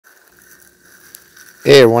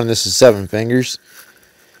Hey everyone, this is Seven Fingers.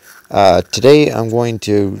 Today I'm going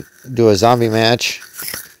to do a zombie match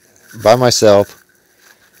by myself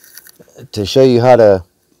to show you how to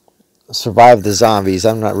survive the zombies.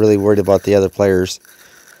 I'm not really worried about the other players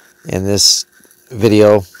in this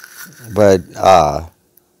video, but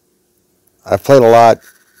I've played a lot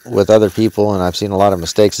with other people and I've seen a lot of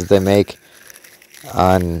mistakes that they make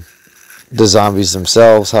on the zombies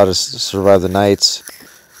themselves, how to survive the nights.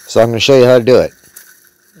 So I'm going to show you how to do it,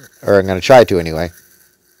 or I'm going to try to anyway.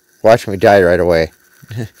 Watch me die right away.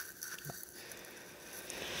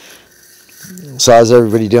 So how's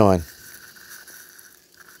everybody doing?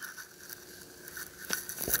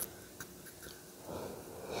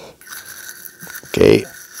 Okay.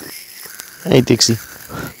 Hey, Dixie.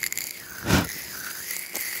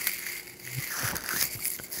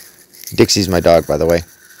 Dixie's my dog, by the way.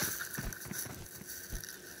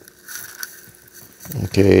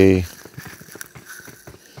 Okay.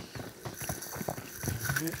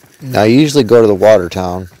 Now, I usually go to the water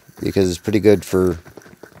town because it's pretty good for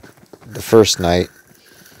the first night.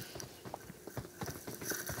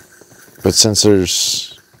 But since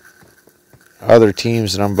there's other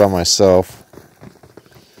teams and I'm by myself,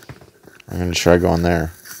 I'm going to try going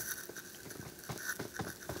there.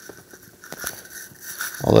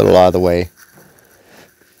 A little out of the way.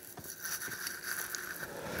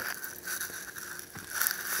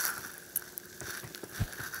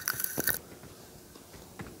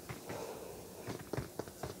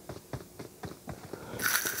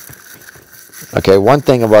 Okay, one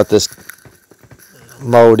thing about this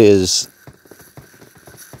mode is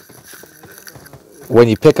when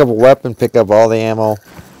you pick up a weapon, pick up all the ammo.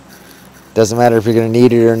 Doesn't matter if you're going to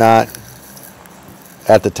need it or not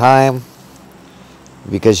at the time,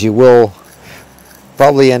 because you will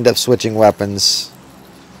probably end up switching weapons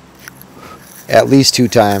at least 2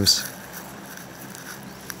 times.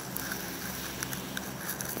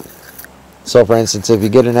 So for instance, if you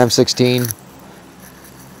get an M16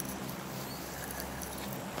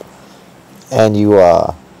 and you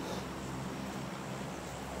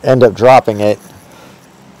end up dropping it,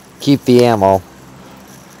 keep the ammo.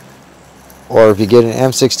 Or if you get an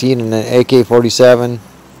M16 and an AK-47,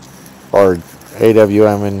 or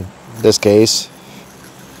AWM in this case,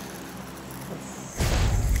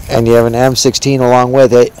 and you have an M16 along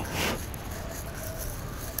with it,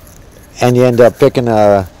 and you end up picking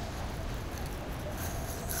a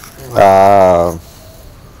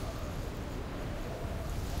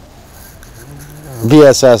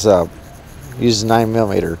VSS up, use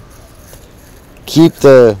 9mm. Keep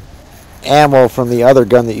the ammo from the other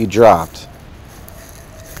gun that you dropped,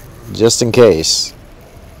 just in case.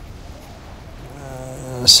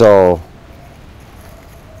 So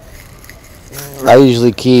I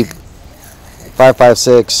usually keep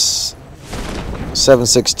 5.56,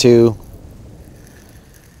 7.62,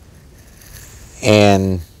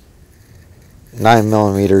 and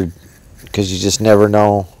 9mm, because you just never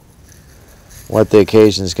know what the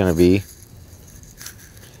occasion is going to be.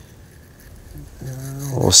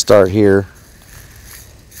 We'll start here.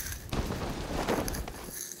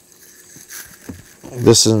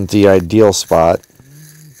 This isn't the ideal spot,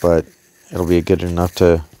 but it'll be good enough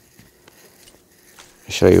to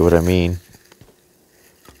show you what I mean.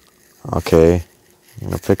 Okay, I'm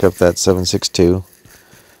going to pick up that 7.62.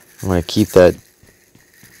 I'm going to keep that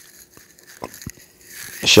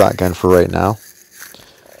shotgun for right now.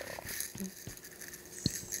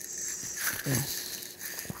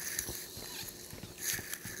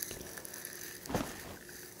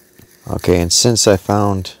 Okay, and since I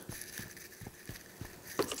found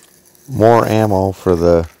more ammo for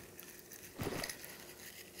the...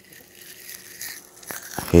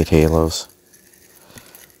 I hate halos.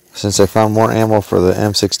 Since I found more ammo for the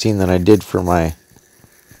M16 than I did for my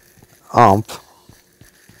UMP,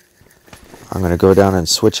 I'm going to go down and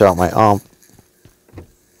switch out my UMP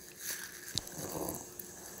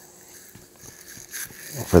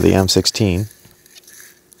for the M16.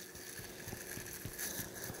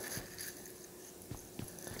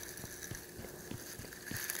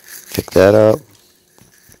 Pick that up.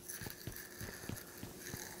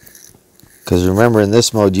 Because remember, in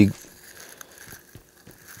this mode, you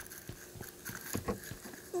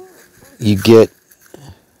get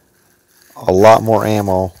a lot more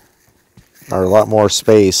ammo, or a lot more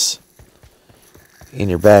space in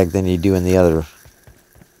your bag than you do in the other.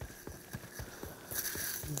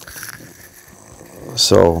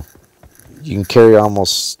 So you can carry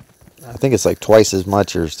almost, I think it's like twice as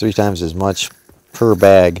much or 3 times as much per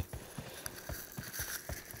bag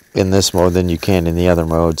in this mode than you can in the other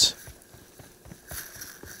modes.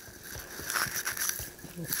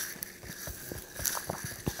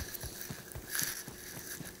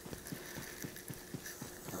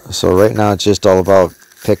 So right now it's just all about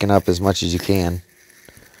picking up as much as you can.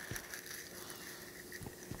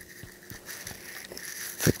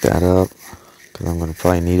 Pick that up, because I'm going to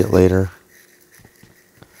probably need it later.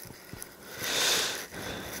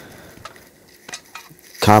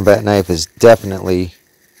 Combat knife is definitely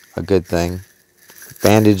a good thing.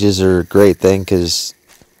 Bandages are a great thing because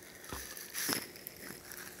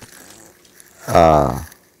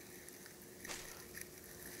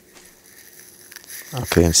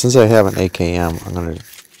okay, and since I have an AKM, I'm going to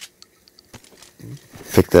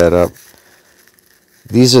pick that up.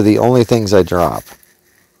 These are the only things I drop.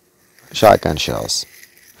 Shotgun shells.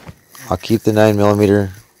 I'll keep the 9mm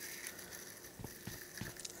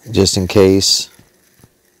just in case.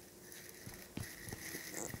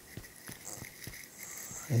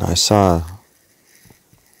 And I saw,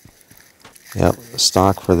 yep,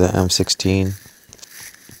 stock for the M16.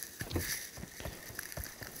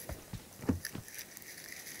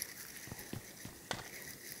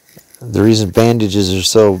 The reason bandages are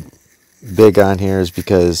so big on here is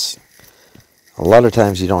because a lot of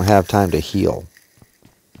times you don't have time to heal.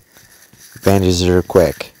 Bandages are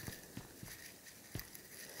quick.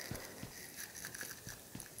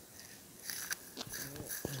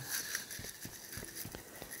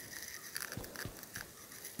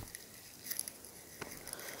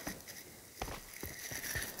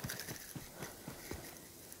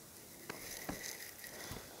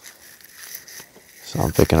 So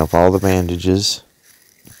I'm picking up all the bandages.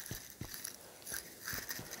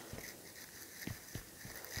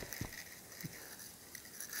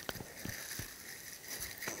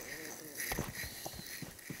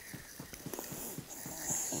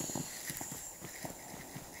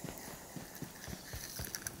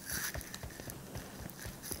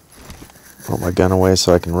 Put my gun away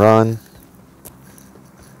so I can run.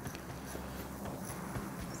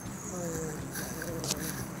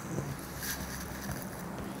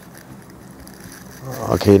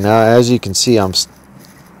 Okay, now as you can see, I'm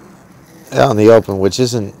out in the open, which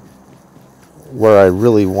isn't where I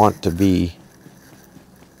really want to be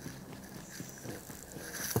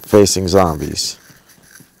facing zombies.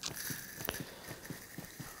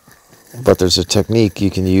 But there's a technique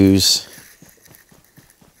you can use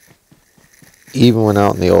even when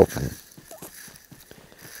out in the open.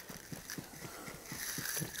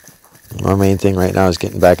 My main thing right now is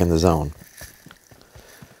getting back in the zone.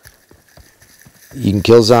 You can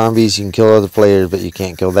kill zombies, you can kill other players, but you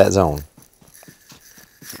can't kill that zone.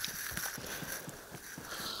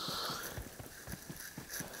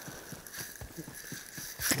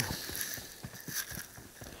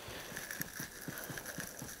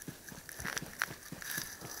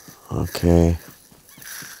 Okay.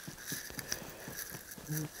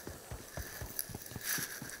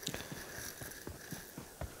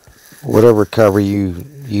 Whatever cover you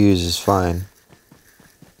use is fine.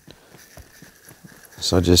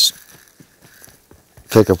 So just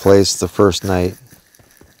pick a place the first night.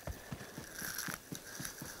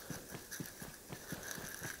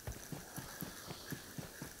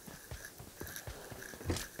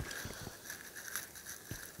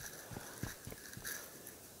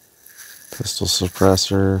 Pistol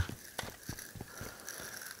suppressor.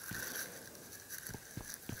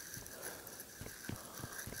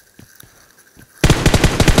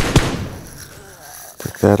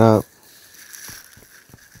 Pick that up.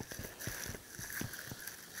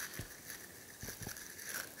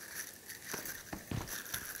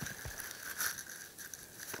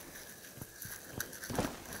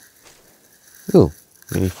 Ooh,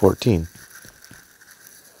 Mini 14.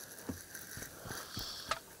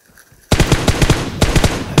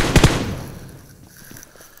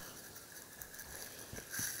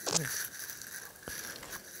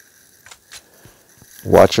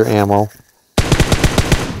 Watch your ammo.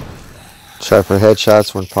 Try for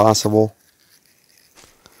headshots when possible.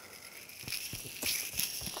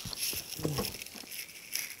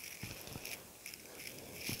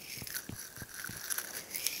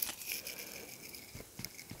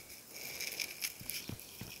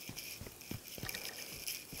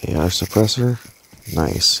 AR suppressor.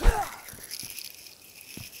 Nice.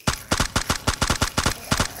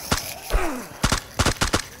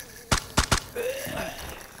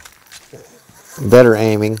 Better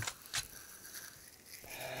aiming.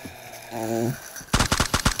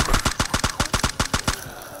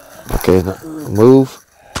 Okay, move.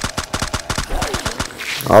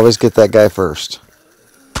 Always get that guy first.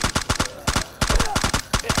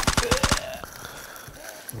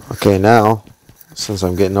 Okay, now, since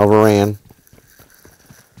I'm getting overran,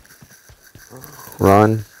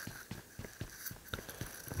 run.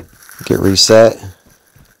 Get reset.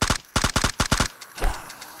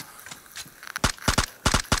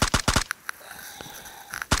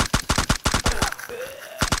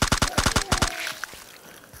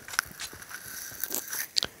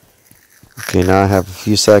 Okay, now I have a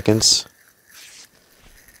few seconds.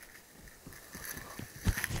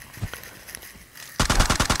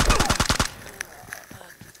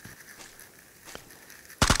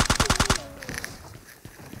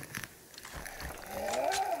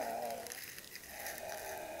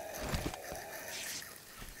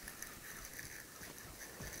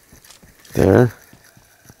 There.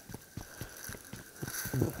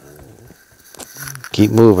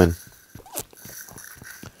 Keep moving.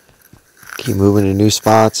 Keep moving to new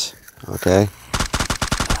spots. Okay.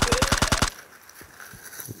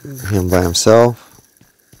 Him by himself.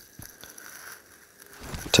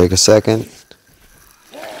 Take a second.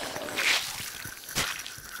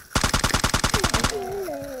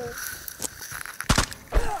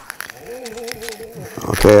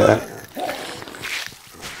 Okay.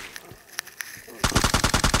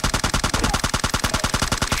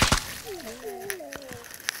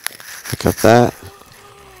 Pick up that.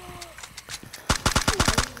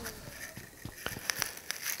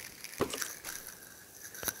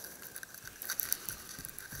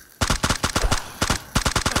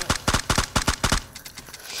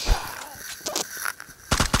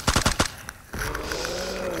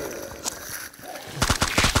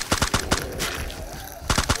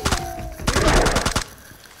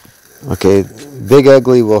 Okay, Big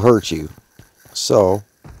Ugly will hurt you. So,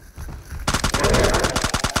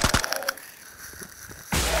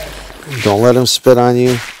 don't let him spit on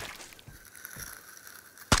you.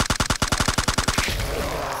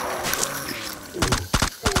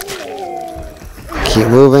 Keep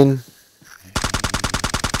moving.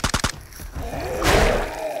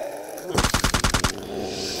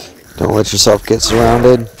 Don't let yourself get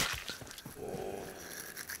surrounded.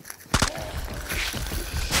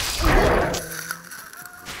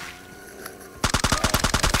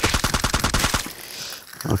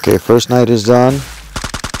 Okay, first night is done.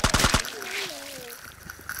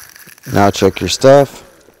 Now check your stuff.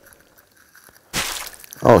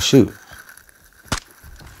 Oh, shoot.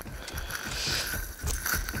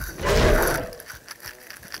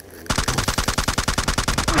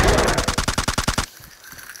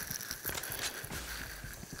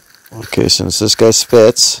 Okay, since this guy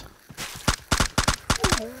spits,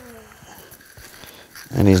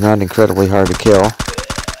 and he's not incredibly hard to kill.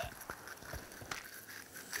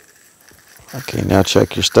 Okay, now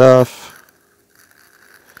check your stuff.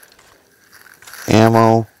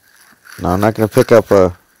 Ammo. No, I'm not going to pick up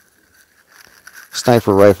a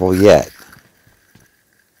sniper rifle yet.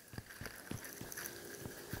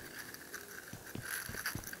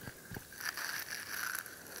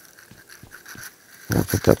 I'll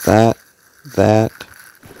pick up that.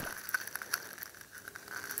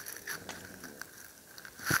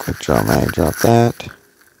 Quick draw mag, drop that.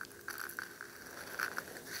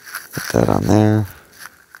 Put that on there.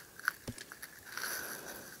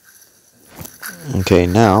 Okay,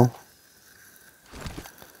 now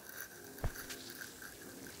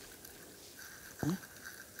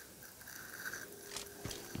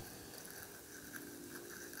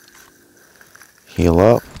heal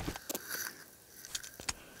up.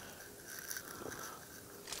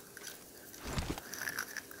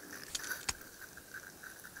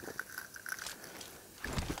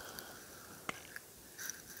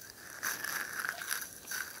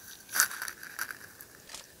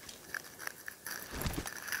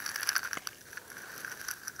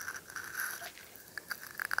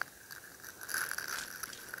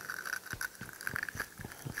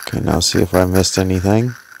 Okay, now see if I missed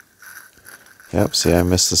anything. Yep, see I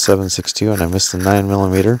missed the 7.62 and I missed the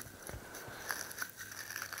 9mm.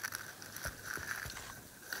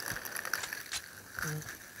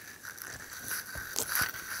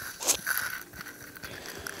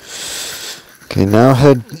 Okay, now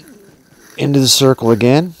head into the circle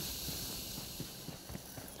again.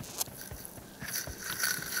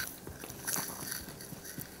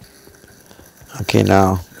 Okay,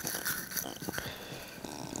 now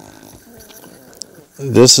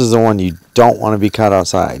this is the one you don't want to be caught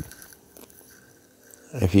outside,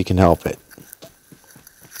 if you can help it.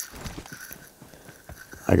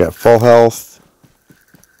 I got full health.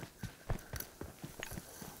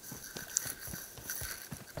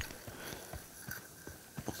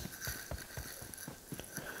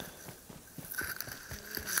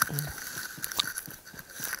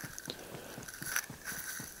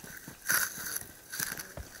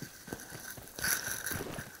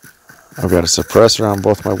 I've got a suppressor on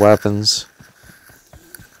both my weapons.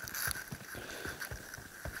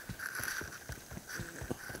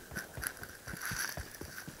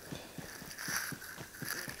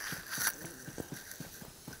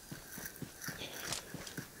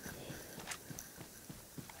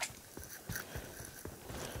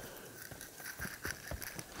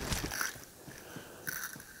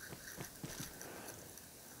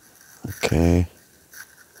 Okay.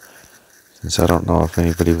 Since I don't know if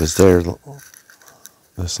anybody was there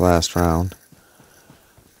this last round,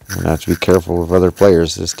 I'm going to have to be careful with other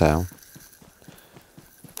players this time,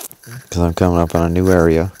 because I'm coming up on a new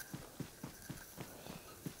area.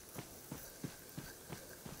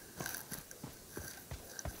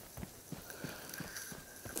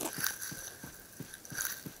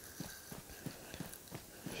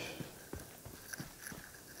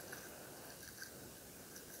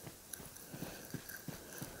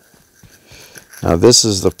 Now this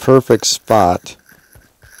is the perfect spot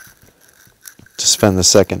to spend the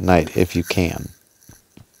second night if you can.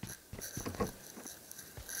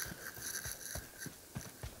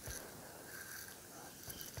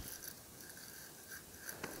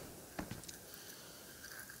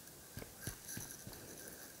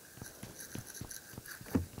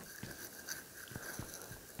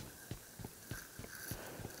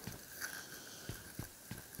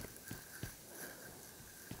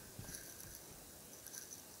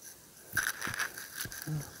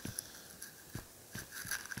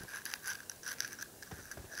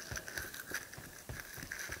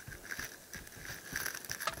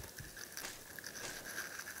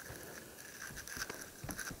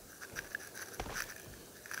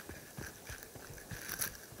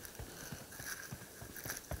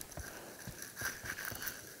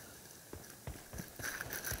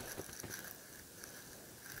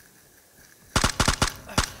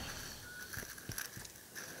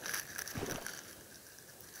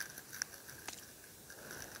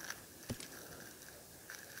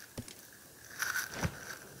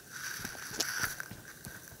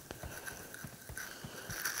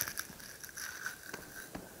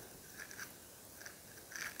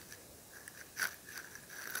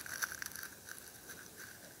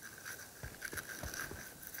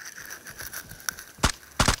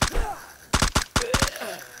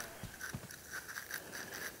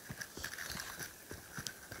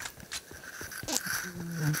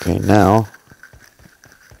 Okay, now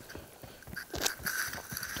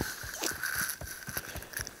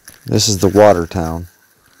this is the water town.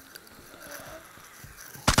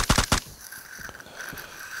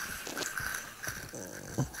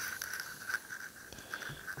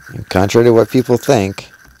 And contrary to what people think,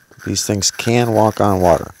 these things can walk on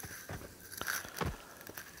water.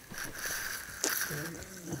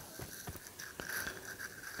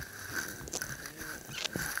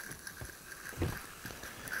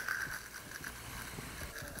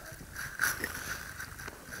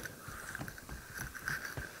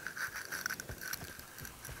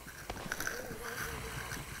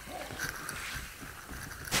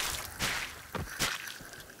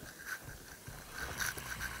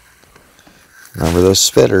 Remember those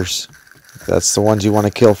spitters? That's the ones you want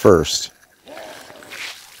to kill first.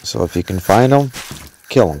 So if you can find them,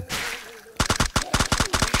 kill them.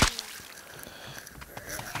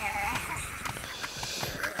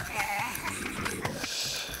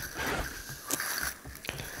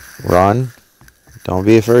 Run. Don't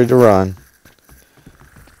be afraid to run.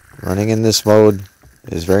 Running in this mode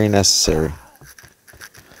is very necessary.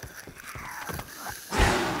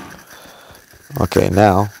 Okay,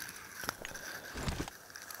 now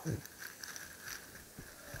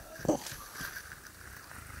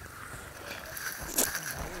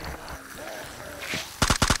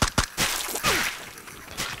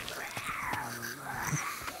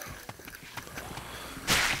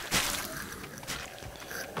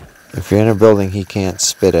if you're in a building, he can't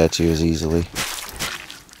spit at you as easily.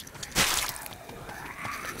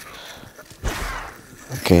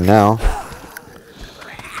 Okay, now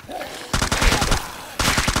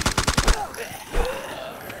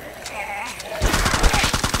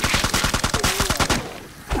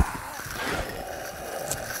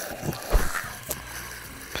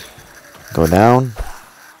go down.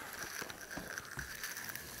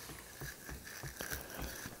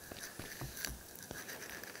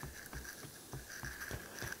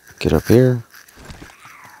 Get up here.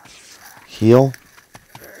 Heal.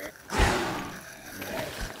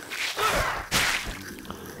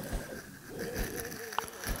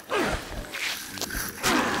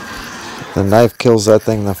 The knife kills that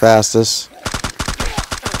thing the fastest.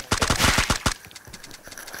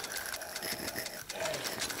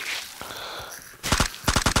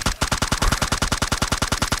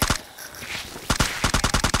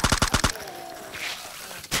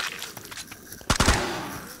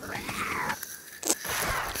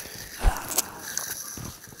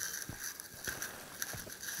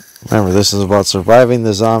 Remember, this is about surviving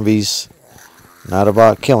the zombies, not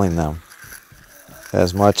about killing them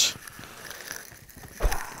as much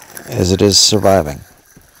as it is surviving.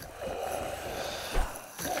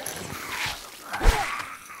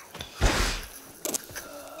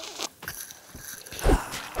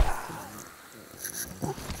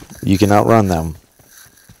 You can outrun them.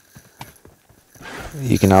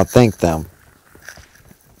 You can outthink them.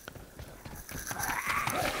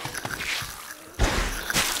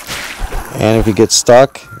 And if you get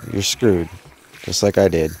stuck, you're screwed. Just like I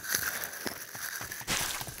did.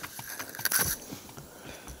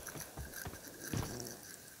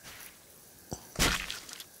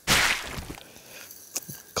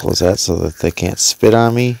 Close that so that they can't spit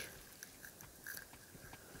on me.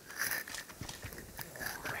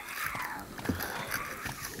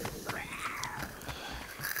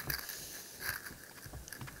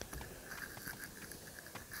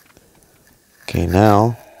 Okay,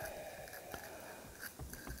 now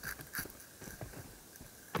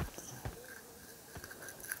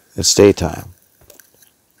it's daytime.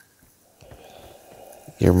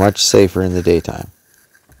 You're much safer in the daytime.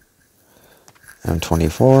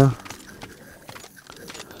 M24.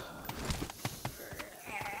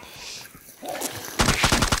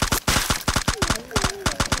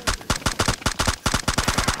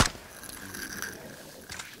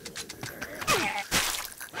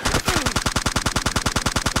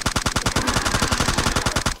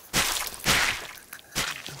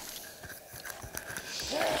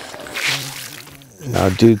 Now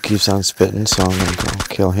dude keeps on spitting, so I'm going to go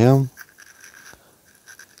kill him.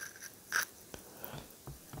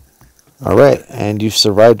 Alright, and you've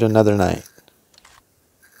survived another night.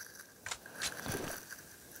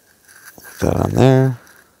 Put that on there.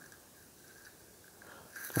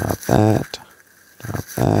 Drop that. Drop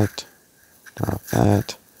that. Drop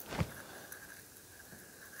that.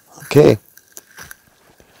 Okay.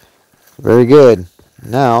 Very good.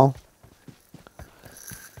 Now,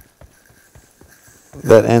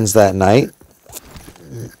 that ends that night.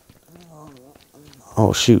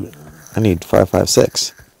 Oh shoot, I need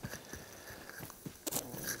 556.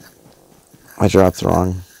 I dropped the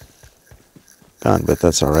wrong gun, but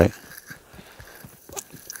that's alright.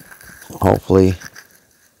 Hopefully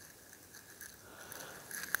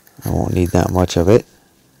I won't need that much of it.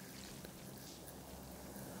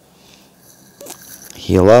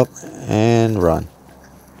 Heal up and run.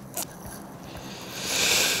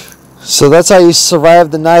 So that's how you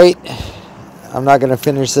survive the night. I'm not going to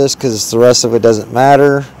finish this because the rest of it doesn't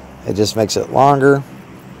matter. It just makes it longer.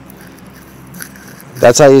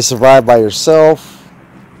 That's how you survive by yourself.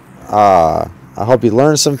 I hope you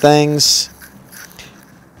learned some things.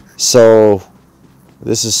 So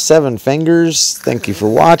this is Seven Fingers. Thank you for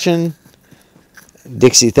watching.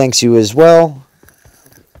 Dixie thanks you as well.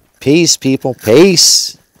 Peace, people.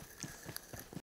 Peace.